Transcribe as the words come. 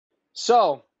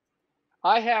So,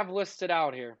 I have listed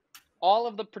out here all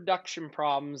of the production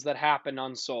problems that happened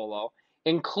on Solo,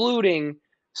 including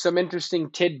some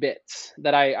interesting tidbits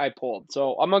that I pulled.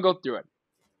 So, I'm going to go through it.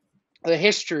 The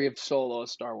history of Solo, a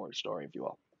Star Wars story, if you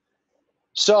will.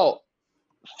 So,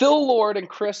 Phil Lord and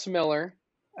Chris Miller,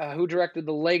 who directed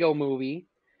the Lego movie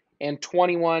and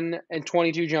 21 and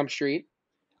 22 Jump Street,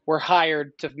 were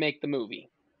hired to make the movie.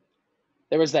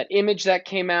 There was that image that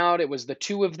came out. It was the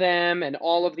two of them and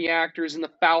all of the actors in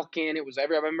the Falcon. I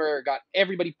remember it got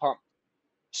everybody pumped.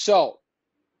 So,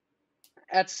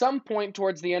 at some point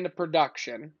towards the end of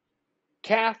production,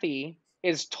 Kathy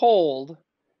is told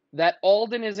that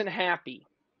Alden isn't happy.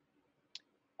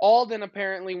 Alden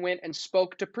apparently went and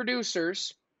spoke to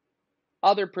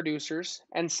other producers,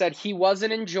 and said he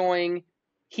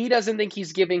doesn't think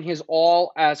he's giving his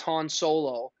all as Han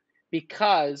Solo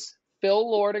because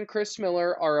Phil Lord and Chris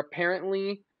Miller are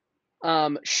apparently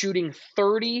shooting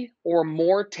 30 or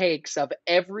more takes of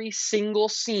every single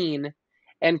scene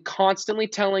and constantly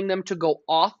telling them to go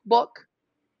off book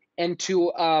and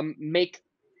to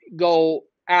go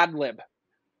ad lib,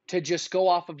 to just go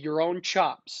off of your own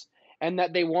chops. And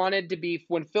that they wanted to be,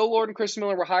 when Phil Lord and Chris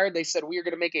Miller were hired, they said, we are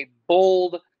going to make a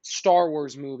bold Star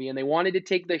Wars movie. And they wanted to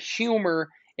take the humor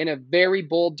in a very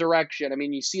bold direction. I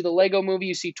mean, you see the Lego movie,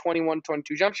 you see 21,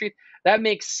 22 Jump Street. That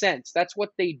makes sense. That's what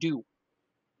they do.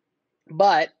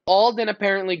 But Alden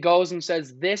apparently goes and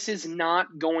says, this is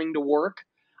not going to work.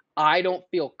 I don't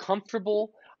feel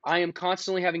comfortable. I am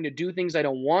constantly having to do things I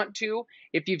don't want to.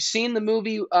 If you've seen the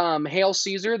movie Hail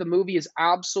Caesar, the movie is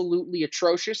absolutely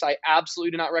atrocious. I absolutely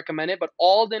do not recommend it, but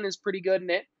Alden is pretty good in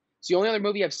it. It's the only other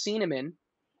movie I've seen him in.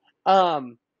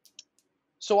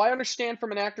 So I understand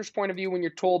from an actor's point of view when you're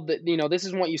told that, this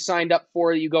isn't what you signed up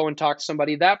for, you go and talk to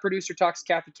somebody. That producer talks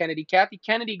to Kathy Kennedy. Kathy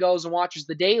Kennedy goes and watches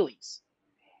the dailies.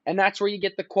 And that's where you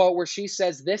get the quote where she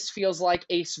says, this feels like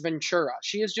Ace Ventura.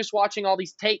 She is just watching all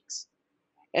these takes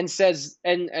and says,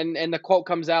 and the quote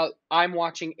comes out, I'm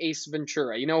watching Ace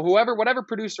Ventura. Whatever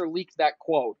producer leaked that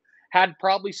quote had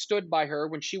probably stood by her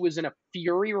when she was in a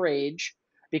fury rage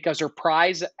because her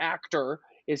prize actor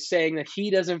is saying that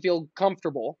he doesn't feel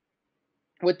comfortable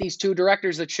with these two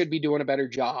directors that should be doing a better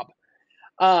job.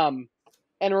 And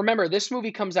remember, this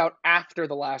movie comes out after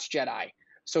The Last Jedi.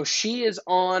 So she is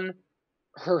on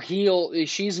her heel.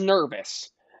 She's nervous.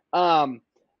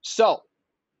 So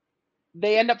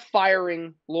they end up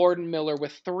firing Lord and Miller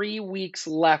with 3 weeks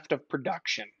left of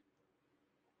production,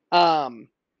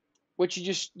 which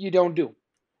you don't do.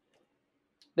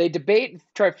 They debate,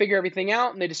 try to figure everything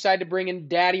out, and they decide to bring in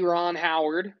Daddy Ron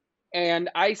Howard. And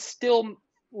I still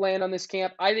land on this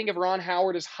camp. I think if Ron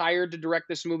Howard is hired to direct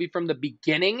this movie from the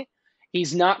beginning,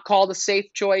 he's not called a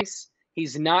safe choice.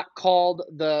 He's not called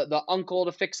the uncle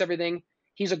to fix everything.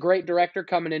 He's a great director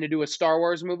coming in to do a Star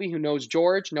Wars movie who knows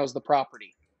George, knows the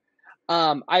property.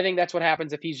 I think that's what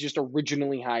happens if he's just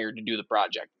originally hired to do the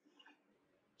project.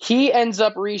 He ends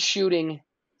up reshooting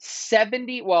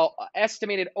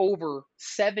estimated over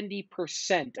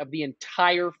 70% of the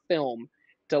entire film,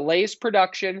 delays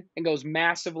production, and goes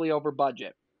massively over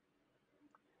budget.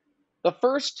 The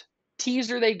first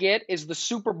teaser they get is the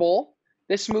Super Bowl.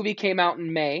 This movie came out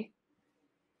in May.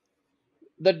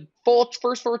 The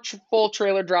first full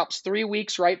trailer drops 3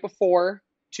 weeks right before,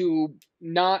 to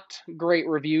not great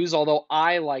reviews, although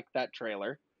I like that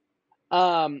trailer.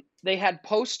 They had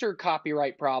poster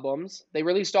copyright problems. They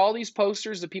released all these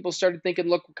posters that people started thinking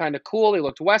looked kind of cool. They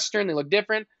looked Western. They looked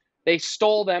different. They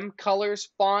stole them, colors,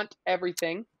 font,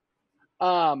 everything.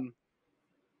 Then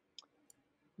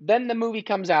the movie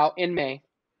comes out in May.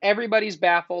 Everybody's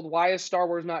baffled. Why is Star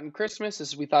Wars not in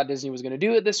Christmas? We thought Disney was going to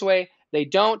do it this way. They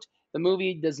don't. The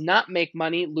movie does not make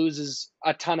money, loses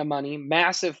a ton of money,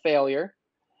 massive failure.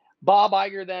 Bob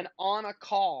Iger then on a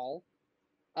call,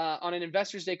 on an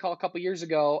Investors Day call a couple years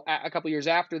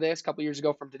after this, a couple years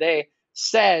ago from today,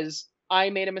 says,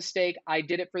 I made a mistake. I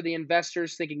did it for the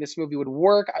investors thinking this movie would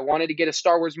work. I wanted to get a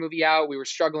Star Wars movie out. We were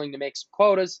struggling to make some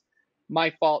quotas.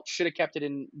 My fault. Should have kept it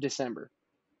in December.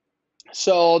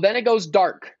 So then it goes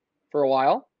dark for a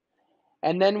while.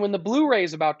 And then when the Blu-ray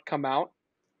is about to come out,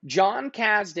 John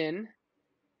Kasdan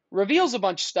reveals a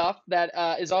bunch of stuff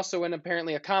that is also in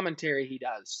apparently a commentary he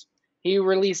does. He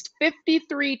released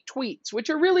 53 tweets,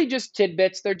 which are really just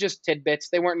tidbits. They're just tidbits.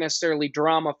 They weren't necessarily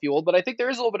drama-fueled, but I think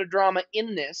there is a little bit of drama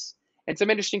in this and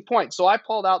some interesting points. So I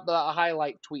pulled out the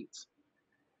highlight tweets.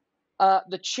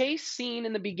 The chase scene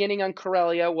in the beginning on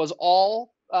Corellia was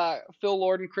all Phil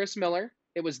Lord and Chris Miller.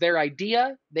 It was their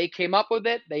idea. They came up with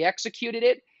it. They executed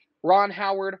it. Ron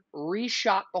Howard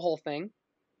reshot the whole thing.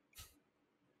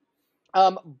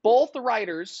 Both the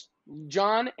writers,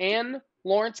 John and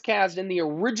Lawrence Kasdan, the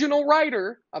original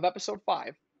writer of episode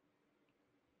 5,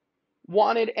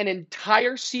 wanted an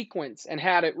entire sequence and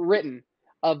had it written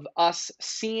of us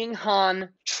seeing Han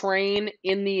train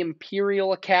in the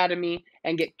Imperial Academy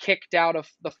and get kicked out of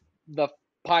the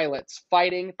pilots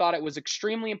fighting. Thought it was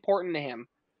extremely important to him.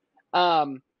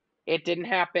 It didn't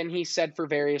happen, he said, for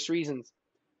various reasons.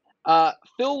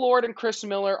 Phil Lord and Chris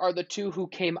Miller are the two who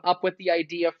came up with the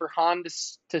idea for Han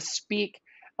to speak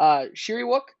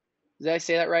Shiriwook. Did I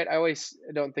say that right? I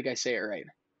don't think I say it right.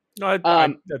 No,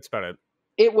 that's about it.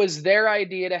 It was their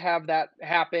idea to have that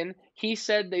happen. He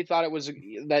said they thought it was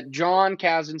that John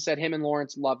Kasdan said him and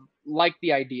Lawrence liked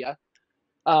the idea.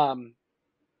 I'm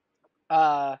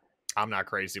not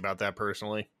crazy about that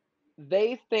personally.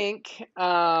 They think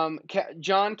John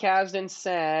Kasdan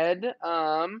said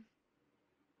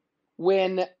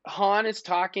when Han is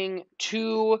talking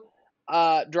to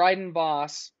Dryden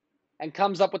Voss and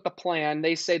comes up with the plan,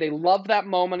 they say they love that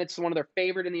moment. It's one of their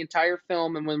favorite in the entire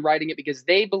film, and when writing it, because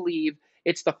they believe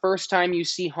it's the first time you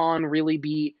see Han really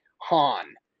be Han.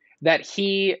 That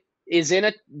he is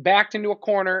backed into a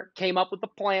corner, came up with a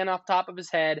plan off top of his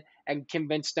head, and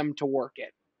convinced them to work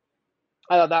it.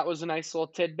 I thought that was a nice little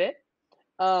tidbit.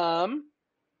 L3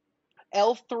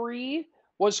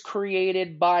 was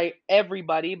created by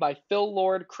everybody, by Phil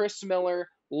Lord, Chris Miller,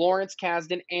 Lawrence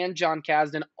Kasdan, and John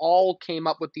Kasdan. All came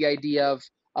up with the idea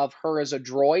of her as a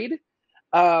droid.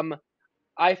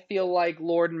 I feel like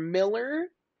Lord Miller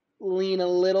lean a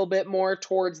little bit more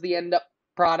towards the end up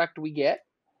product we get.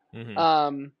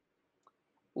 Mm-hmm.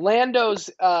 Lando's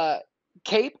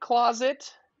cape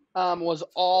closet was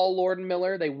all Lord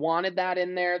Miller. They wanted that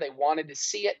in there. They wanted to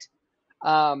see it.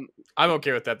 I'm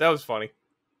okay with that. That was funny.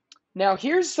 Now,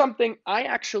 here's something I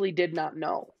actually did not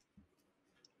know.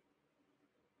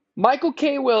 Michael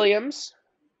K. Williams,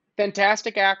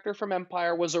 fantastic actor from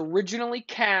Empire, was originally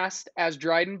cast as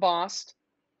Dryden Voss,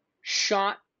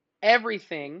 shot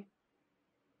everything,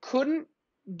 couldn't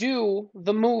do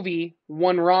the movie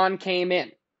when Ron came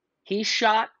in. He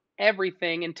shot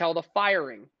everything until the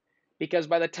firing, because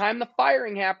by the time the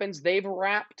firing happens, they've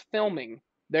wrapped filming.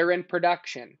 They're in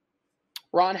production.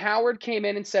 Ron Howard came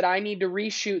in and said, I need to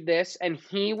reshoot this, and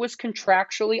he was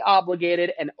contractually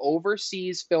obligated and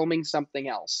overseas filming something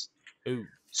else. Ooh.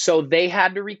 So they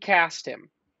had to recast him.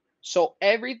 So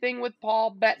everything with Paul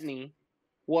Bettany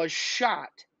was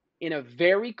shot in a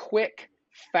very quick,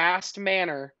 fast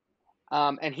manner,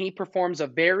 and he performs a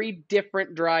very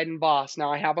different Dryden Voss.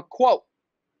 Now, I have a quote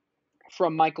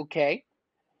from Michael K.,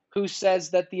 who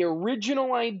says that the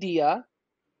original idea,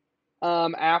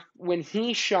 when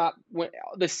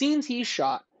the scenes he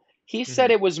shot, he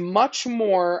said it was much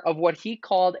more of what he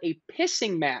called a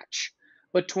pissing match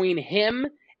between him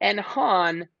and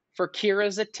Han for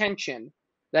Kira's attention.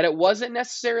 That it wasn't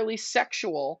necessarily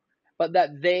sexual, but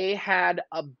that they had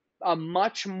a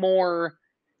much more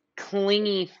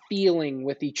clingy feeling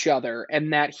with each other,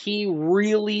 and that he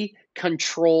really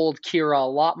controlled Kira a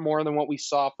lot more than what we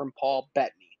saw from Paul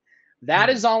Bettany. That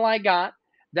is all I got.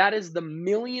 That is the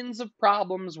millions of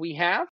problems we have.